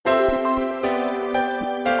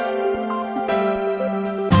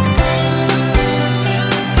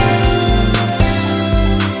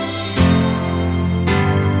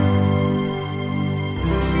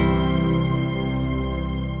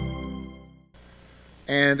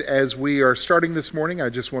And as we are starting this morning, I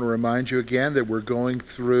just want to remind you again that we're going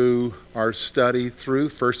through our study through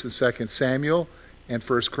 1st and 2nd Samuel and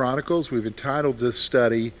 1st Chronicles. We've entitled this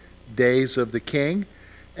study Days of the King.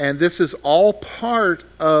 And this is all part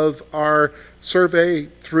of our survey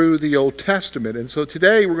through the Old Testament. And so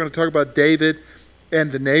today we're going to talk about David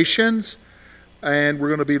and the nations. And we're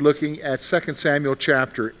going to be looking at 2 Samuel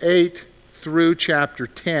chapter 8 through chapter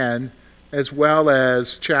 10, as well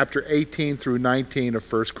as chapter 18 through 19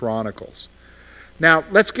 of 1 Chronicles. Now,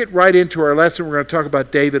 let's get right into our lesson. We're going to talk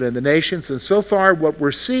about David and the nations. And so far, what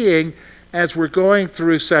we're seeing as we're going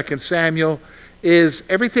through 2 Samuel is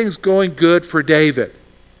everything's going good for David.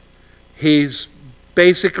 He's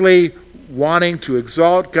basically wanting to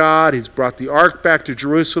exalt God. He's brought the ark back to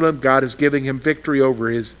Jerusalem. God is giving him victory over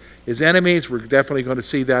his enemies. We're definitely going to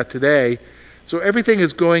see that today. So everything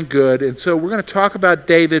is going good. And so we're going to talk about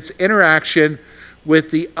David's interaction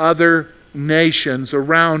with the other nations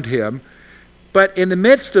around him. But in the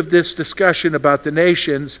midst of this discussion about the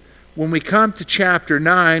nations, when we come to chapter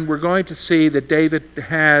 9, we're going to see that David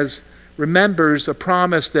remembers a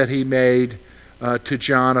promise that he made to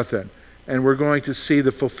Jonathan. And we're going to see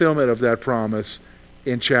the fulfillment of that promise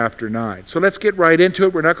in chapter 9. So let's get right into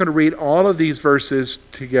it. We're not going to read all of these verses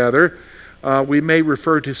together. We may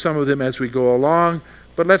refer to some of them as we go along,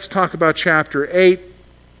 but let's talk about chapter 8,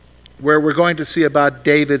 where we're going to see about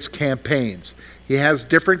David's campaigns. He has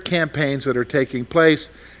different campaigns that are taking place,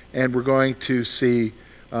 and we're going to see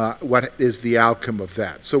what is the outcome of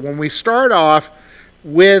that. So when we start off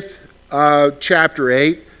with chapter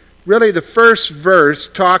 8, really the first verse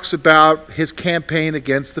talks about his campaign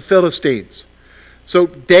against the Philistines. So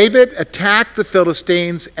David attacked the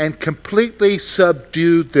Philistines and completely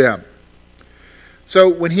subdued them. So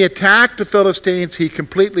when he attacked the Philistines, he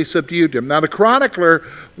completely subdued them. Now the chronicler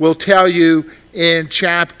will tell you in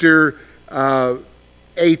chapter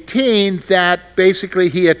 18 that basically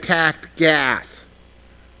he attacked Gath,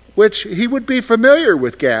 which he would be familiar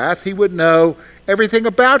with Gath. He would know everything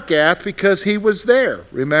about Gath because he was there.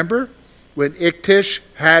 Remember when Ichtish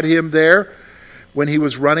had him there when he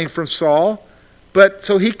was running from Saul? But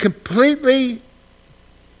so he completely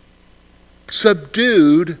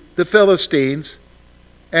subdued the Philistines,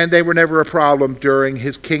 and they were never a problem during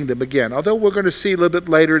his kingdom again. Although we're going to see a little bit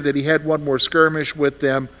later that he had one more skirmish with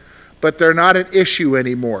them, but they're not an issue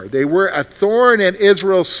anymore. They were a thorn in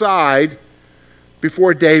Israel's side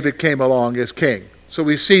before David came along as king. So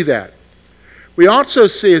we see that. We also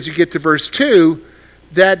see, as you get to verse 2,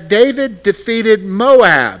 that David defeated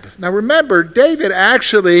Moab. Now remember, David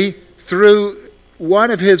actually, through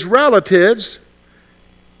one of his relatives,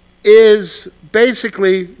 is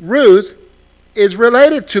basically Ruth, is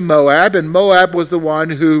related to Moab, and Moab was the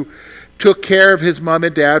one who took care of his mom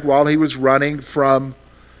and dad while he was running from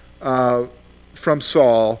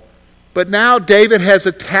Saul. But now David has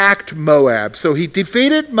attacked Moab. So he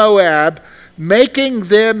defeated Moab, making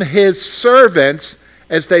them his servants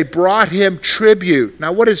as they brought him tribute.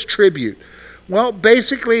 Now what is tribute? Well,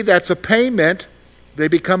 basically that's a payment. They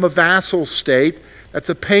become a vassal state. That's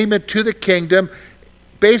a payment to the kingdom,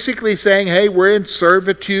 basically saying, hey, we're in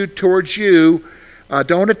servitude towards you.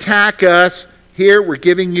 Don't attack us. Here, we're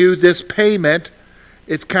giving you this payment.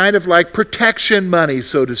 It's kind of like protection money,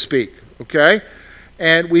 so to speak. Okay?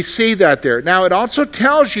 And we see that there. Now, it also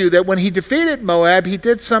tells you that when he defeated Moab, he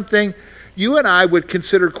did something you and I would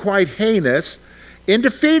consider quite heinous. In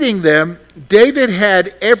defeating them, David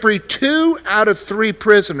had every 2 out of 3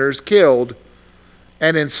 prisoners killed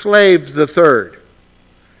and enslaved the third.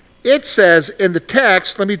 It says in the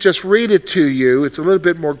text, let me just read it to you. It's a little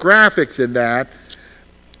bit more graphic than that.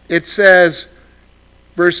 It says,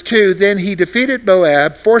 verse 2, then he defeated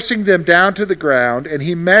Moab, forcing them down to the ground, and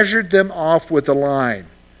he measured them off with a line.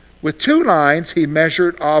 With 2 lines, he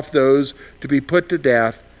measured off those to be put to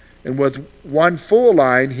death, and with 1 full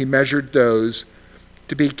line, he measured those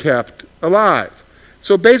to be kept alive.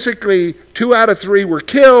 So basically, 2 out of 3 were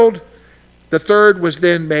killed. The third was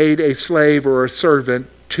then made a slave or a servant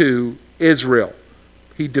to Israel.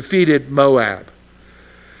 He defeated Moab.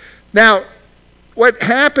 Now, what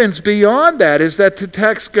happens beyond that is that the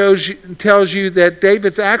text goes and tells you that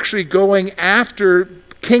David's actually going after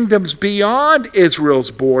kingdoms beyond Israel's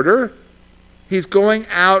border. He's going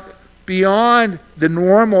out beyond the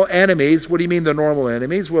normal enemies. What do you mean the normal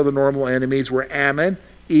enemies? Well, the normal enemies were Ammon,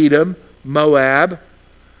 Edom, Moab,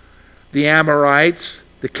 the Amorites,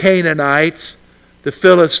 the Canaanites, the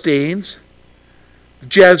Philistines, the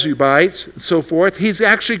Jebusites, and so forth. He's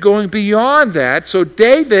actually going beyond that. So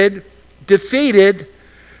David defeated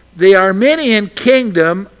the Armenian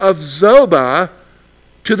kingdom of Zobah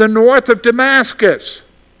to the north of Damascus.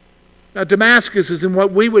 Now, Damascus is in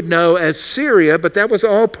what we would know as Syria, but that was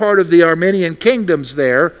all part of the Armenian kingdoms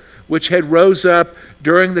there, which had rose up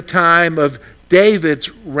during the time of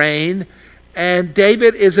David's reign. And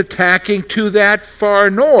David is attacking to that far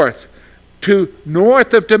north, to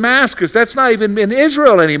north of Damascus. That's not even in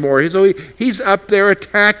Israel anymore. So he's up there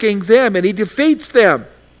attacking them, and he defeats them.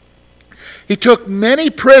 He took many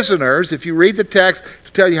prisoners. If you read the text,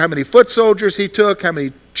 it'll tell you how many foot soldiers he took, how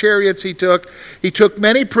many chariots he took. He took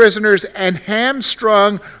many prisoners and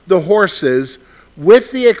hamstrung the horses,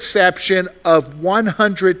 with the exception of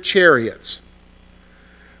 100 chariots.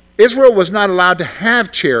 Israel was not allowed to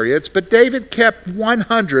have chariots, but David kept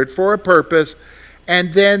 100 for a purpose,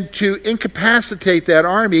 and then to incapacitate that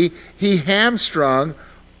army, he hamstrung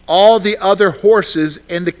all the other horses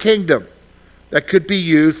in the kingdom that could be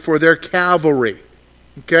used for their cavalry.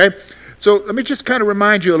 Okay? So let me just kind of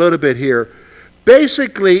remind you a little bit here.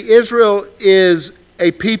 Basically, Israel is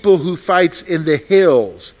a people who fights in the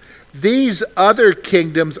hills. These other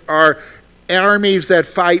kingdoms are armies that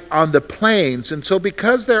fight on the plains. And so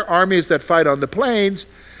because they're armies that fight on the plains,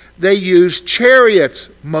 they use chariots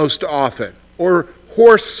most often, or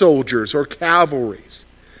horse soldiers, or cavalries.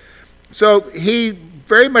 So he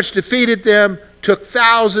very much defeated them, took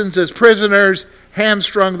thousands as prisoners,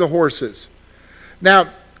 hamstrung the horses. Now,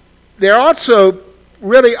 they're also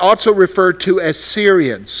referred to as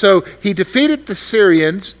Syrians. So he defeated the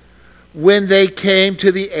Syrians when they came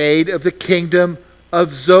to the aid of the kingdom of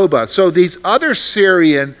Zobah. So these other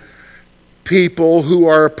Syrian people who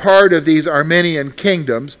are a part of these Armenian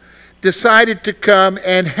kingdoms decided to come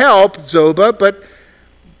and help Zobah, but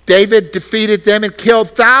David defeated them and killed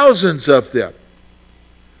thousands of them.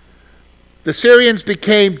 The Syrians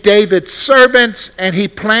became David's servants, and he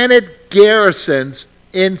planted garrisons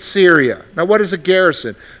in Syria. Now, what is a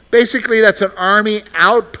garrison? Basically, that's an army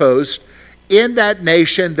outpost in that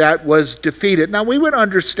nation that was defeated. Now, we would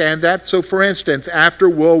understand that. So, for instance, after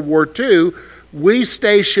World War II, we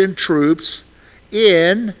stationed troops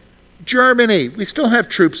in Germany. We still have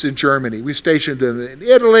troops in Germany. We stationed them in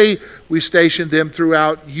Italy. We stationed them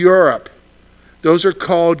throughout Europe. Those are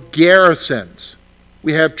called garrisons.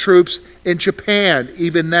 We have troops in Japan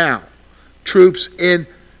even now. Troops in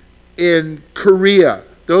Korea.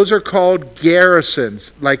 Those are called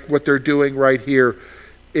garrisons, like what they're doing right here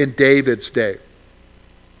in David's day.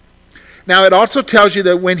 Now, it also tells you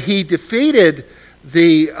that when he defeated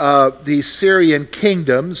the Syrian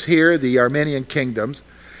kingdoms here, the Armenian kingdoms,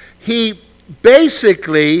 he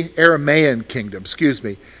basically, Aramaean kingdom,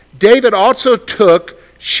 David also took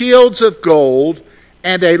shields of gold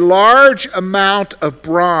and a large amount of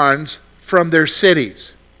bronze from their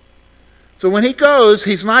cities. So when he goes,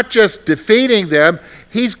 he's not just defeating them,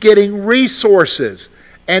 he's getting resources.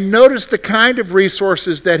 And notice the kind of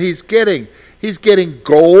resources that he's getting. He's getting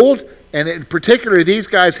gold, and in particular, these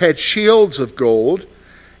guys had shields of gold,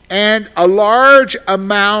 and a large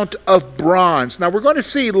amount of bronze. Now, we're going to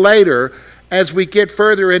see later, as we get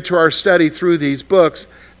further into our study through these books,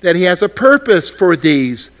 that he has a purpose for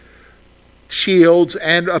these shields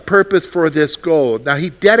and a purpose for this gold. Now, he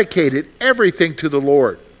dedicated everything to the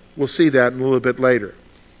Lord. We'll see that in a little bit later.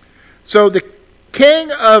 So the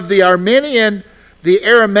king of the Aramaean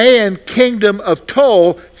kingdom of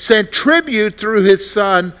Tol sent tribute through his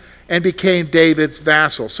son and became David's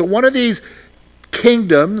vassal. So one of these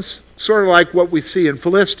kingdoms, sort of like what we see in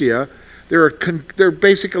Philistia, they're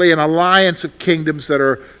basically an alliance of kingdoms that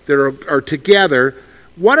are together.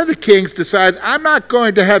 One of the kings decides, I'm not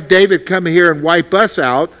going to have David come here and wipe us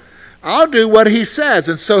out. I'll do what he says.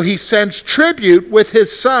 And so he sends tribute with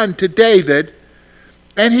his son to David,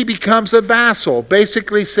 and he becomes a vassal,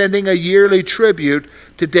 basically sending a yearly tribute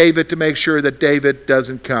to David to make sure that David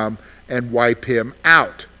doesn't come and wipe him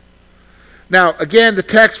out. Now, again, the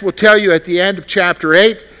text will tell you at the end of chapter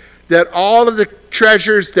 8 that all of the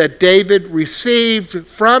treasures that David received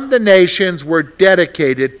from the nations were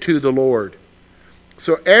dedicated to the Lord.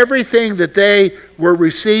 So everything that they were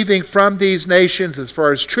receiving from these nations as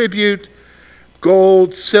far as tribute,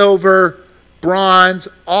 gold, silver, bronze,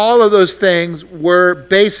 all of those things were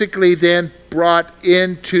basically then brought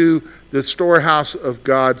into the storehouse of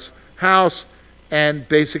God's house, and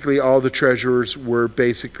basically all the treasures were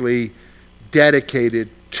basically dedicated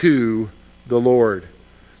to the Lord.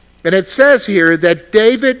 And it says here that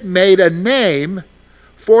David made a name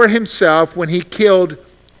for himself when he killed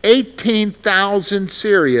 18,000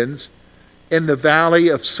 Syrians in the Valley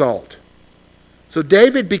of Salt. So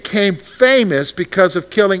David became famous because of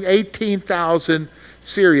killing 18,000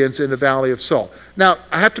 Syrians in the Valley of Salt. Now,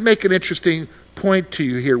 I have to make an interesting point to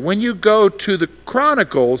you here. When you go to the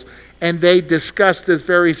Chronicles and they discuss this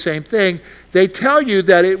very same thing, they tell you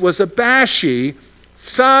that it was Abashi,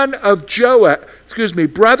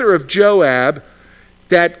 brother of Joab,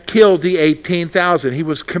 that killed the 18,000. He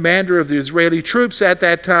was commander of the Israeli troops at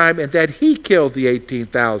that time, and that he killed the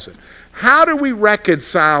 18,000. How do we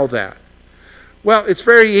reconcile that? Well, it's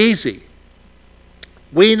very easy.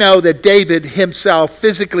 We know that David himself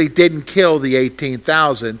physically didn't kill the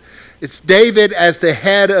 18,000. It's David as the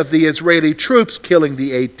head of the Israeli troops killing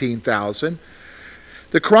the 18,000.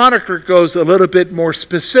 The chronicler goes a little bit more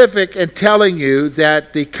specific in telling you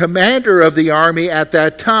that the commander of the army at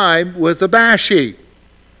that time was Abashi.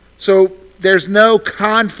 So there's no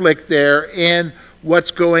conflict there in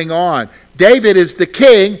what's going on. David is the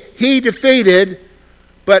king. He defeated,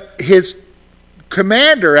 but his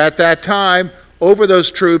commander at that time over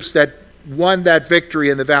those troops that won that victory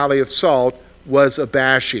in the Valley of Salt was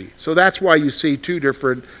Abashi. So that's why you see two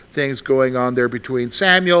different things going on there between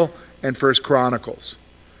Samuel and 1 Chronicles.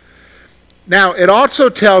 Now, it also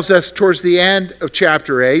tells us towards the end of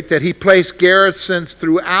chapter 8 that he placed garrisons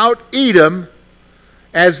throughout Edom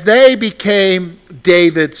as they became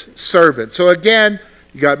David's servants. So again,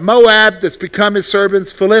 you got Moab that's become his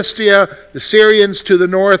servants, Philistia, the Syrians to the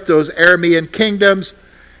north, those Aramean kingdoms.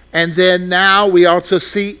 And then now we also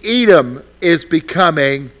see Edom is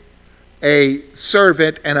becoming a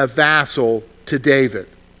servant and a vassal to David.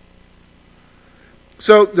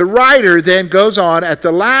 So the writer then goes on at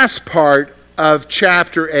the last part of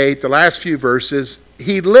chapter 8, the last few verses,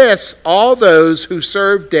 he lists all those who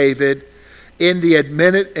served David in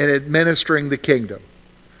administering the kingdom.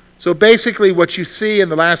 So basically what you see in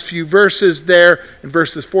the last few verses there, in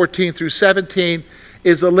verses 14 through 17,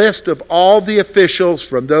 is a list of all the officials,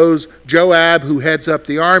 from those Joab who heads up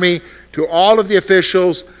the army, to all of the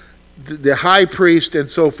officials, the high priest and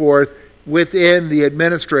so forth, within the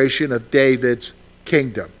administration of David's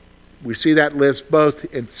kingdom. We see that list both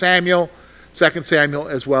in Samuel, 2 Samuel,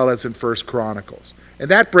 as well as in 1 Chronicles. And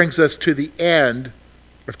that brings us to the end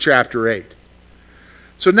of chapter 8.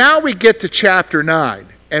 So now we get to chapter 9.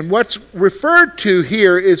 And what's referred to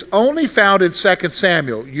here is only found in 2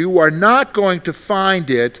 Samuel. You are not going to find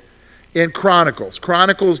it in Chronicles.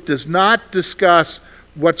 Chronicles does not discuss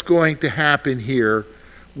what's going to happen here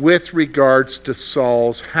with regards to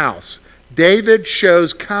Saul's house. David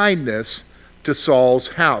shows kindness to Saul's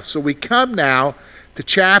house. So we come now to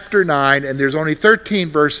chapter 9, and there's only 13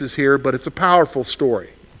 verses here, but it's a powerful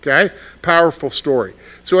story. Okay? Powerful story.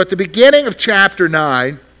 So at the beginning of chapter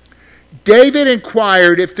 9, David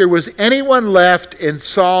inquired if there was anyone left in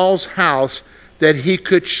Saul's house that he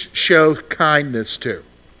could show kindness to.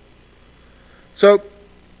 So,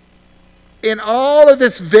 in all of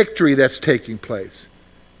this victory that's taking place,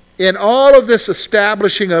 in all of this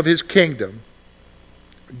establishing of his kingdom,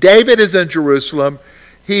 David is in Jerusalem.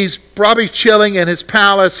 He's probably chilling in his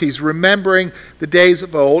palace. He's remembering the days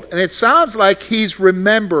of old. And it sounds like he's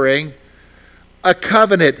remembering a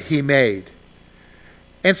covenant he made.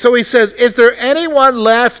 And so he says, is there anyone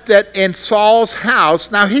left that in Saul's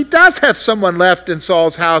house? Now, he does have someone left in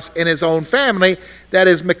Saul's house in his own family. That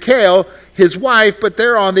is Michal, his wife, but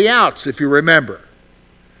they're on the outs, if you remember.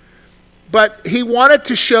 But he wanted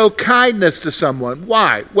to show kindness to someone.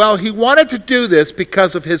 Why? Well, he wanted to do this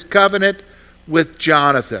because of his covenant with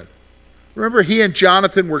Jonathan. Remember, he and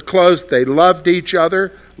Jonathan were close. They loved each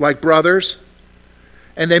other like brothers.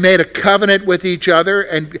 And they made a covenant with each other.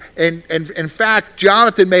 And in fact,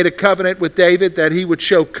 Jonathan made a covenant with David that he would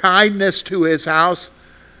show kindness to his house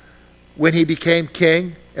when he became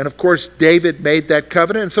king. And of course, David made that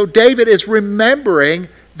covenant. And so David is remembering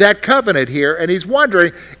that covenant here. And he's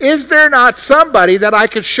wondering, is there not somebody that I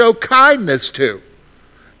could show kindness to,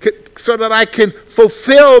 so that I can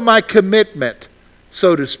fulfill my commitment,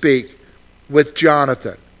 so to speak, with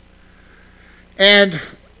Jonathan? And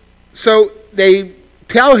so they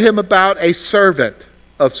tell him about a servant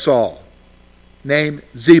of Saul named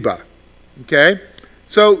Ziba. Okay?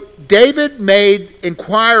 So David made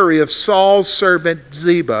inquiry of Saul's servant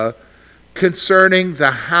Ziba concerning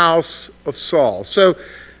the house of Saul. So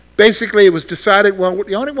basically it was decided, well,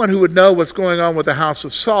 the only one who would know what's going on with the house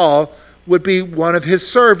of Saul would be one of his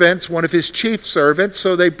servants, one of his chief servants.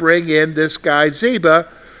 So they bring in this guy Ziba,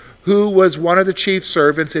 who was one of the chief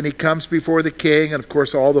servants, and he comes before the king, and of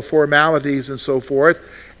course all the formalities and so forth,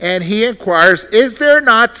 and he inquires, is there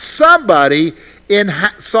not somebody in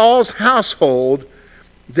Saul's household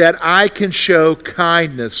that I can show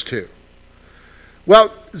kindness to?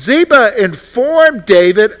 Well, Ziba informed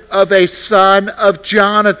David of a son of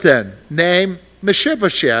Jonathan named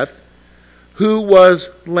Mephibosheth, who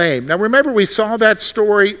was lame. Now remember, we saw that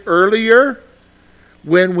story earlier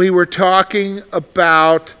when we were talking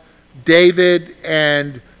about David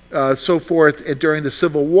and so forth during the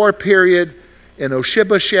Civil War period in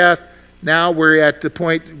Mephibosheth. Now we're at the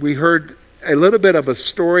point we heard a little bit of a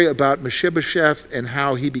story about Mephibosheth and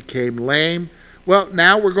how he became lame. Well,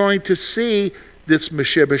 now we're going to see this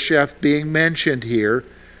Mephibosheth being mentioned here.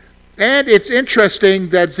 And it's interesting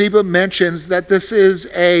that Ziba mentions that this is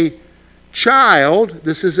a child,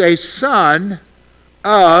 this is a son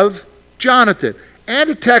of Jonathan. And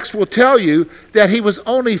the text will tell you that he was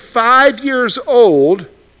only 5 years old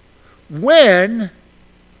when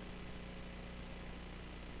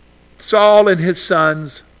Saul and his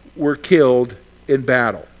sons were killed in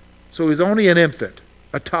battle. So he was only an infant,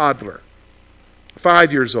 a toddler,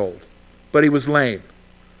 5 years old, but he was lame.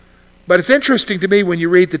 But it's interesting to me when you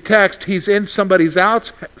read the text, he's in somebody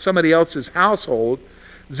else's household.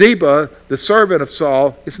 Ziba, the servant of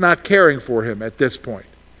Saul, is not caring for him at this point.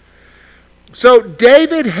 So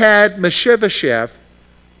David had Mephibosheth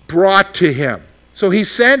brought to him. So he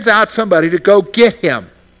sends out somebody to go get him.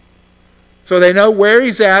 So they know where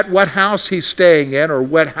he's at, what house he's staying in, or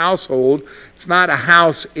what household. It's not a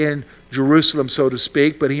house in Jerusalem, so to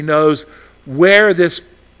speak, but he knows where this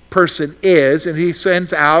person is, and he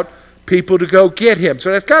sends out people to go get him.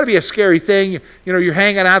 So that's got to be a scary thing. You know, you're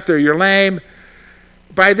hanging out there, you're lame.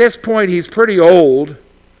 By this point, he's pretty old,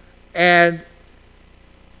 and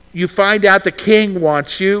you find out the king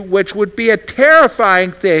wants you, which would be a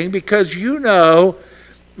terrifying thing because you know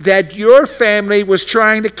that your family was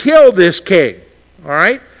trying to kill this king. All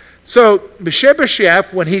right? So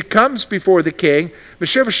Mephibosheth, when he comes before the king,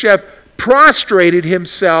 Mephibosheth prostrated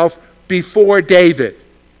himself before David.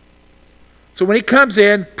 So when he comes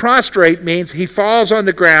in, prostrate means he falls on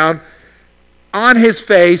the ground on his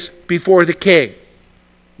face before the king.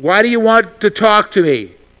 Why do you want to talk to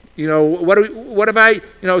me? You know, what have I,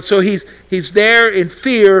 so he's there in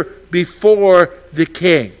fear before the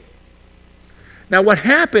king. Now what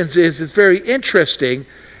happens is it's very interesting,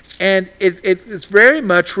 and it's very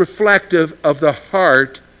much reflective of the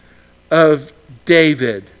heart of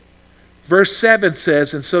David. Verse 7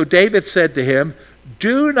 says, "And so David said to him,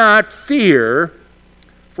 'Do not fear,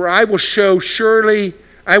 for I will surely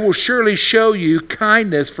show you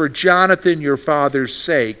kindness for Jonathan your father's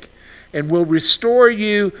sake, and will restore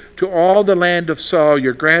you to all the land of Saul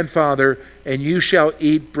your grandfather, and you shall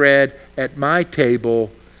eat bread at my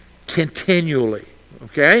table continually.'"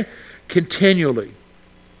 Okay? Continually.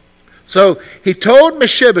 So he told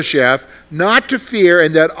Mephibosheth not to fear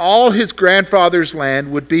and that all his grandfather's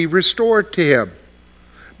land would be restored to him.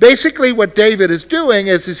 Basically what David is doing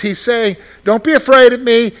is he's saying, don't be afraid of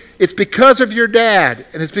me. It's because of your dad,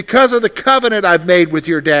 and it's because of the covenant I've made with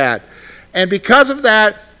your dad. And because of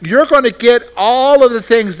that, you're going to get all of the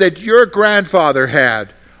things that your grandfather had.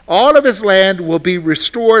 All of his land will be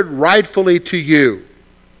restored rightfully to you.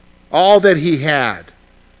 All that he had.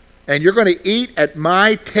 And you're going to eat at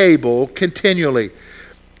my table continually.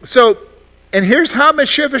 So, and here's how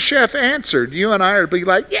Mephibosheth answered. You and I are be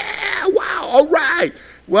like, yeah, wow, all right.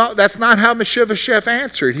 Well, that's not how Mephibosheth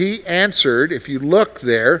answered. He answered, if you look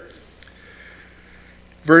there,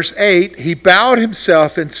 verse 8, he bowed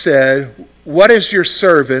himself and said, "What is your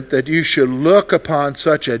servant that you should look upon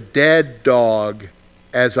such a dead dog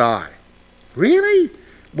as I?" Really?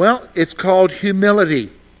 Well, it's called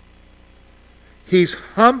humility. He's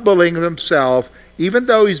humbling himself, even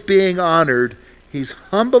though he's being honored, he's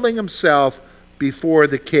humbling himself before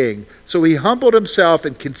the king. So he humbled himself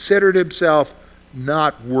and considered himself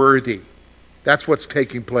not worthy. That's what's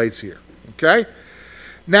taking place here. Okay?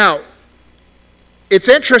 Now, it's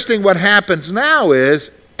interesting what happens now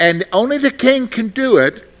is, and only the king can do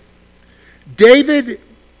it, David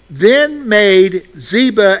then made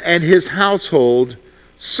Ziba and his household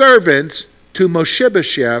servants to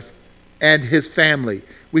Mephibosheth and his family.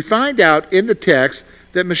 We find out in the text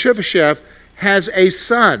that Mephibosheth has a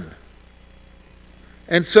son.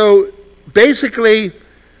 And so basically,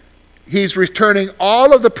 he's returning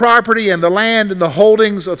all of the property and the land and the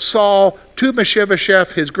holdings of Saul to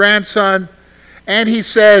Mephibosheth, his grandson. And he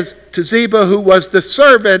says to Ziba, who was the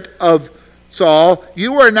servant of Saul,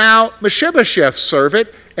 "You are now Mephibosheth's servant,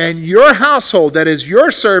 and your household, that is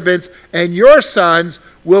your servants and your sons,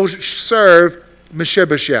 will serve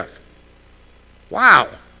Mephibosheth." Wow.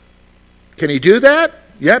 Can he do that?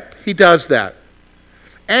 Yep, he does that.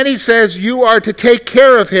 And he says, "You are to take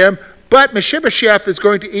care of him, but Mephibosheth is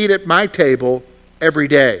going to eat at my table every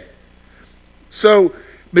day." So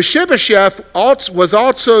Mephibosheth was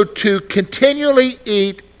also to continually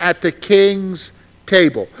eat at the king's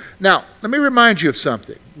table. Now, let me remind you of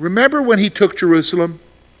something. Remember when he took Jerusalem?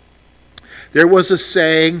 There was a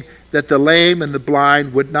saying that the lame and the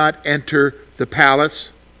blind would not enter the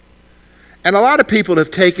palace? And a lot of people have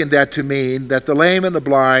taken that to mean that the lame and the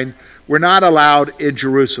blind were not allowed in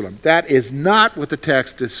Jerusalem. That is not what the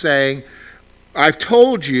text is saying. I've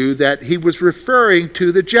told you that he was referring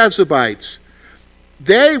to the Jebusites.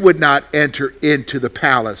 They would not enter into the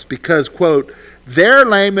palace because, quote, their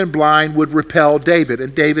lame and blind would repel David,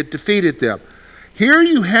 and David defeated them. Here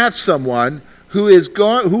you have someone who is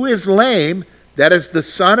lame, that is the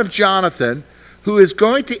son of Jonathan, who is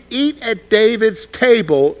going to eat at David's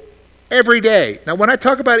table every day. Now, when I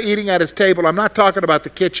talk about eating at his table, I'm not talking about the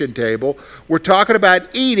kitchen table. We're talking about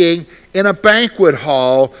eating in a banquet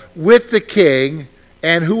hall with the king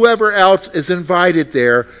and whoever else is invited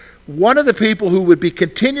there. One of the people who would be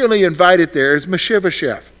continually invited there is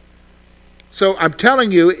Mephibosheth. So I'm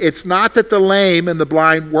telling you, it's not that the lame and the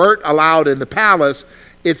blind weren't allowed in the palace.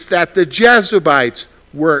 It's that the Jebusites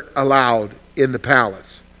weren't allowed in the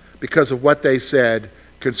palace because of what they said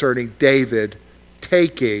concerning David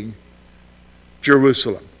taking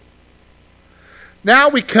Jerusalem. Now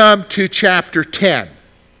we come to chapter 10.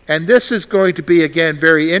 And this is going to be, again,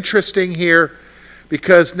 very interesting here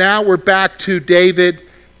because now we're back to David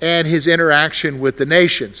and his interaction with the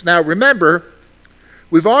nations. Now remember,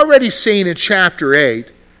 we've already seen in chapter 8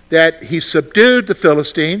 that he subdued the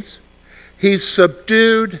Philistines. He's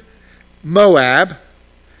subdued Moab.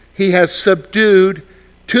 He has subdued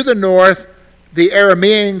to the north the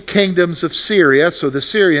Aramean kingdoms of Syria, so the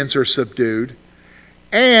Syrians are subdued.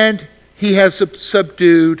 And he has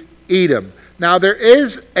subdued Edom. Now there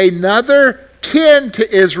is another kin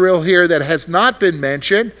to Israel here that has not been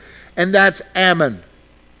mentioned, and that's Ammon.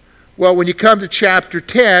 Well, when you come to chapter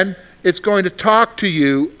 10, it's going to talk to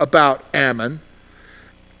you about Ammon.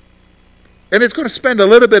 And it's going to spend a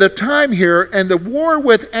little bit of time here, and the war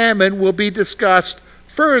with Ammon will be discussed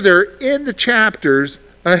further in the chapters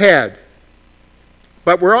ahead.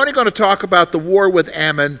 But we're only going to talk about the war with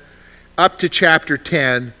Ammon up to chapter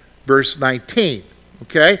 10, verse 19.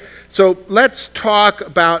 Okay? So let's talk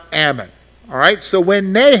about Ammon. All right? So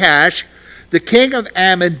when Nahash, the king of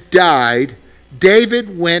Ammon, died,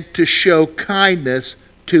 David went to show kindness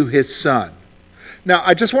to his son. Now,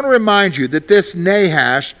 I just want to remind you that this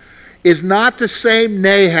Nahash is not the same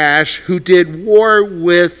Nahash who did war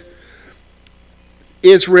with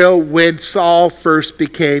Israel when Saul first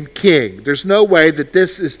became king. There's no way that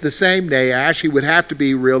this is the same Nahash. He would have to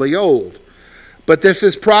be really old. But this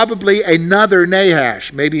is probably another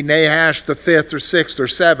Nahash, maybe Nahash the 5th or 6th or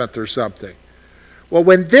 7th or something. Well,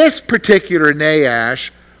 when this particular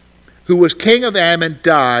Nahash, who was king of Ammon,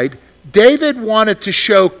 died, David wanted to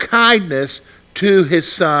show kindness to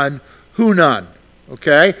his son Hunan.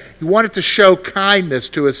 Okay? He wanted to show kindness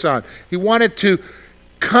to his son. He wanted to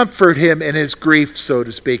comfort him in his grief, so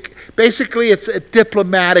to speak. Basically, it's a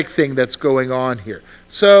diplomatic thing that's going on here.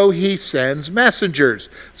 So he sends messengers.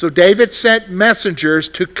 So David sent messengers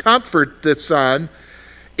to comfort the son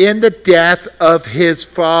in the death of his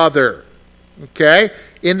father. Okay?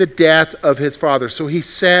 In the death of his father. So he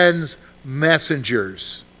sends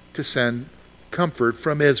messengers to send comfort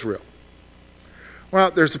from Israel.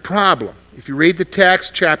 Well, there's a problem. If you read the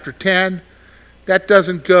text, chapter 10, that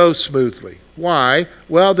doesn't go smoothly. Why?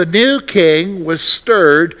 Well, the new king was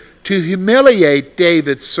stirred to humiliate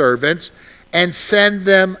David's servants and send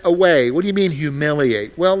them away. What do you mean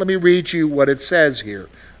humiliate? Well, let me read you what it says here.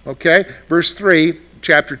 Okay? Verse 3,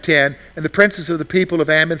 chapter 10, and the princes of the people of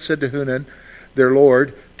Ammon said to Hunan, their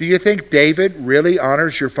lord, do you think David really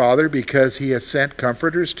honors your father because he has sent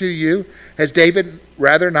comforters to you? Has David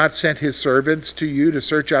rather not sent his servants to you to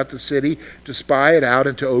search out the city, to spy it out,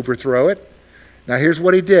 and to overthrow it? Now here's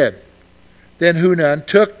what he did. Then Hunan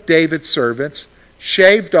took David's servants,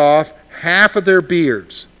 shaved off half of their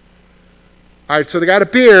beards. All right, so they got a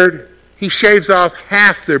beard. He shaves off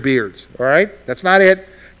half their beards. All right, that's not it.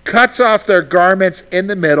 Cuts off their garments in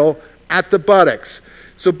the middle at the buttocks.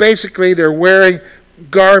 So basically, they're wearing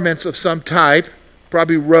garments of some type,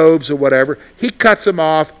 probably robes or whatever. He cuts them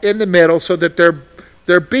off in the middle so that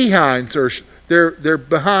their behinds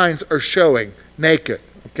are showing naked.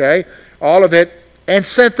 Okay, all of it, and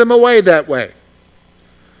sent them away that way.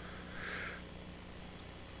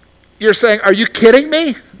 You're saying, are you kidding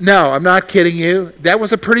me? No, I'm not kidding you. That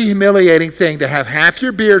was a pretty humiliating thing to have half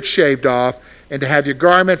your beard shaved off and to have your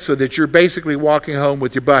garments so that you're basically walking home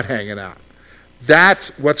with your butt hanging out. That's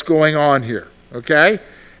what's going on here, okay?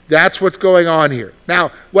 That's what's going on here.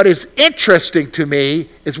 Now, what is interesting to me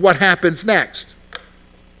is what happens next.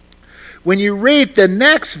 When you read the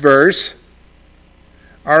next verse,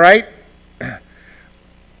 all right,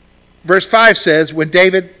 verse 5 says, when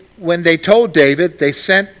they told David, they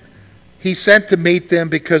sent he sent to meet them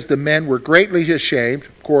because the men were greatly ashamed,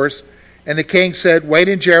 of course. And the king said, "Wait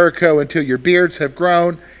in Jericho until your beards have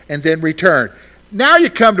grown, and then return." Now you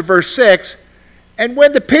come to verse 6. And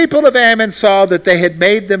when the people of Ammon saw that they had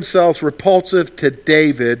made themselves repulsive to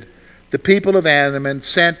David, the people of Ammon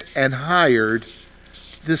sent and hired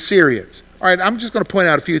the Syrians. All right, I'm just going to point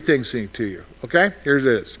out a few things to you, okay? Here it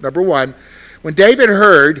is. Number one, when David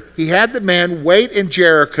heard, he had the men wait in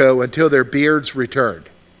Jericho until their beards returned.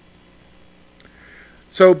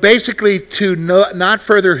 So basically, to not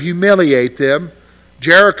further humiliate them,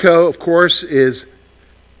 Jericho, of course, is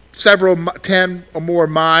 10 or more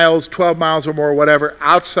miles, 12 miles or more, whatever,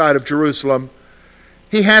 outside of Jerusalem.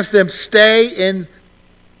 He has them stay in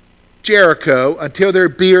Jericho until their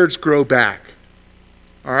beards grow back.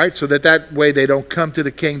 All right, so that way they don't come to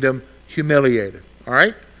the kingdom humiliated. All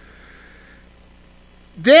right?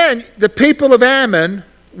 Then the people of Ammon,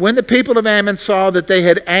 when the people of Ammon saw that they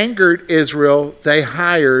had angered Israel, they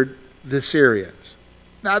hired the Syrians.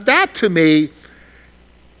 Now that to me,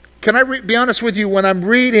 can I be honest with you, when I'm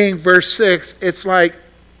reading verse 6, it's like,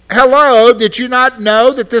 hello, did you not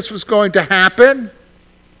know that this was going to happen?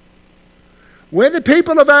 When the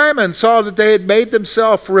people of Ammon saw that they had made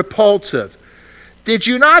themselves repulsive, did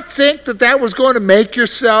you not think that that was going to make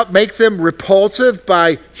them repulsive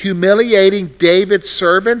by humiliating David's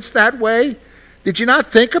servants that way? Did you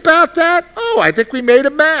not think about that? Oh, I think we made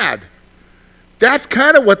him mad. That's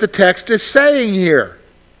kind of what the text is saying here.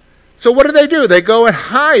 So what do? They go and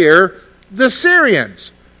hire the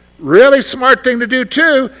Syrians. Really smart thing to do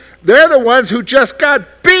too. They're the ones who just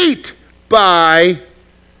got beat by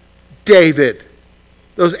David,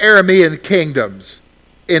 those Aramean kingdoms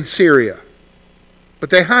in Syria. But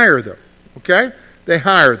they hire them, okay? They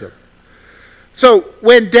hire them. So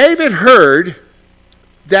when David heard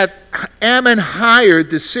that Ammon hired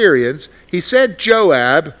the Syrians, he sent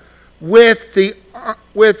Joab with the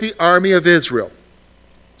army of Israel.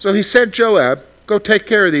 So he sent Joab, go take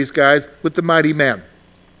care of these guys with the mighty men.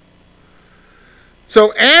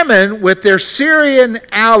 So Ammon, with their Syrian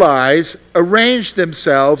allies, arranged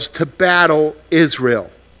themselves to battle Israel.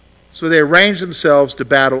 So they arranged themselves to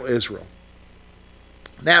battle Israel.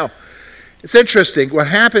 Now, it's interesting. What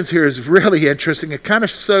happens here is really interesting. It kind of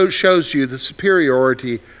shows you the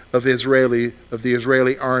superiority of the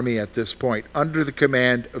Israeli army at this point, under the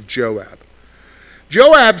command of Joab.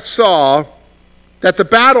 Joab saw that the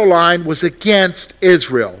battle line was against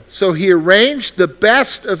Israel. So he arranged the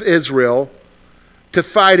best of Israel to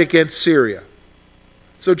fight against Syria.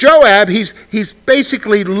 So Joab, he's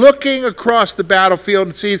basically looking across the battlefield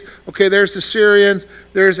and sees, okay, there's the Syrians,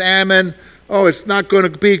 there's Ammon. Oh, it's not going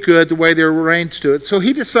to be good the way they're arranged to it. So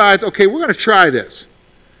he decides, okay, we're going to try this.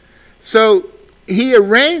 So he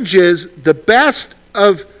arranges the best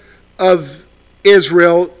of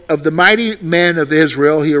Israel, of the mighty men of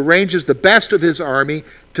Israel. He arranges the best of his army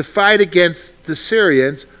to fight against the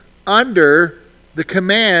Syrians under the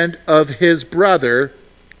command of his brother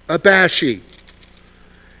Abashi.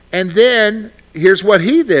 And then, here's what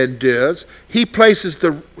he then does. He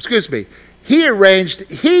arranged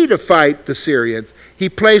to fight the Syrians. He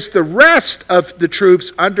placed the rest of the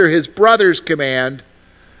troops under his brother's command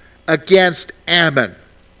against Ammon.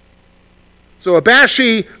 So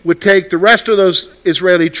Abashi would take the rest of those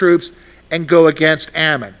Israeli troops and go against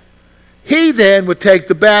Ammon. He then would take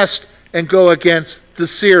the best and go against the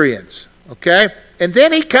Syrians. Okay? And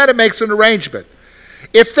then he kind of makes an arrangement.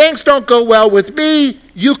 If things don't go well with me,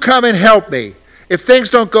 you come and help me. If things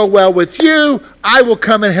don't go well with you, I will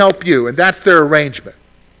come and help you. And that's their arrangement.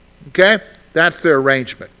 Okay? That's their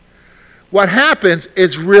arrangement. What happens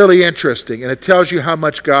is really interesting, and it tells you how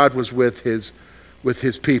much God was with his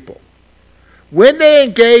people. When they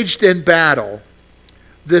engaged in battle,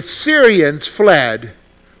 the Syrians fled,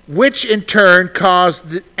 which in turn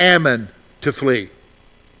caused Ammon to flee.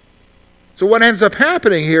 So what ends up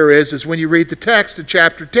happening here is when you read the text in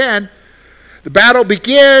chapter 10, the battle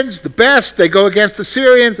begins, the best, they go against the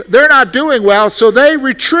Syrians. They're not doing well, so they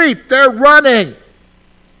retreat. They're running.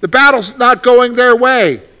 The battle's not going their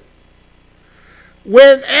way.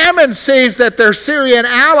 When Ammon sees that their Syrian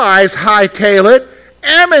allies hightail it,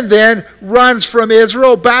 Ammon then runs from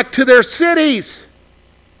Israel back to their cities.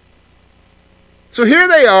 So here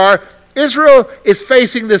they are. Israel is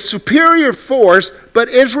facing this superior force, but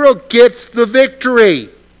Israel gets the victory.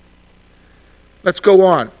 Let's go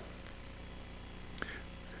on.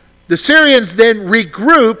 The Syrians then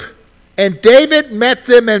regroup, and David met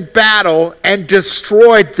them in battle and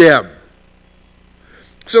destroyed them.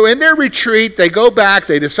 So in their retreat, they go back,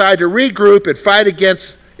 they decide to regroup and fight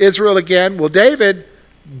against Israel again. Well, David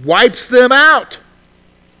wipes them out.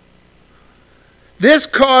 This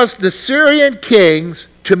caused the Syrian kings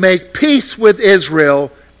to make peace with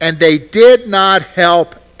Israel, and they did not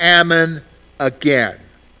help Ammon again.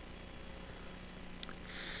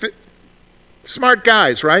 Smart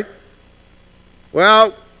guys, right?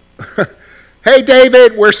 Well, hey,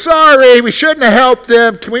 David, we're sorry. We shouldn't have helped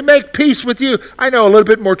them. Can we make peace with you? I know, a little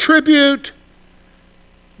bit more tribute.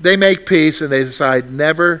 They make peace, and they decide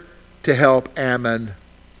never to help Ammon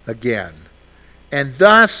again. And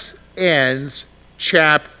thus ends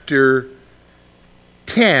chapter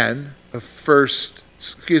 10 of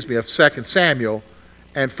 2 Samuel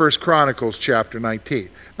and 1 Chronicles chapter 19.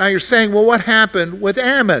 Now you're saying, well, what happened with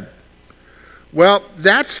Ammon? Well,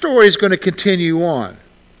 that story is going to continue on.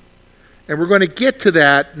 And we're going to get to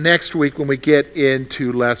that next week when we get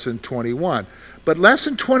into lesson 21. But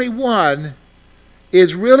lesson 21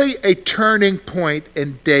 is really a turning point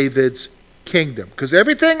in David's kingdom, because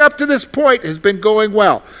everything up to this point has been going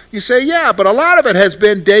well. You say, yeah, but a lot of it has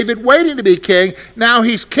been David waiting to be king. Now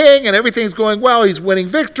he's king and everything's going well. He's winning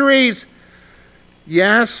victories.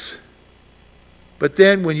 Yes, but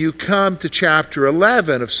then when you come to chapter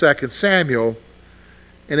 11 of 2 Samuel,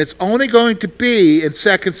 and it's only going to be in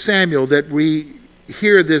 2 Samuel that we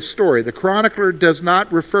hear this story. The chronicler does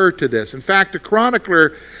not refer to this. In fact, the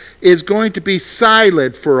chronicler is going to be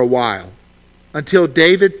silent for a while until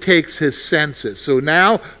David takes his census. So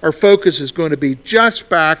now our focus is going to be just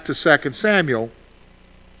back to 2 Samuel,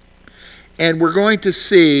 and we're going to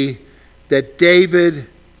see that David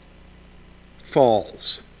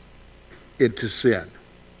falls into sin.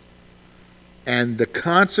 And the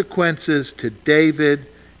consequences to David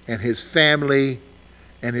and his family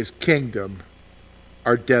and his kingdom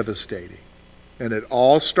are devastating. And it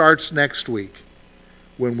all starts next week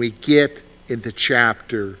when we get into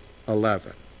chapter 11.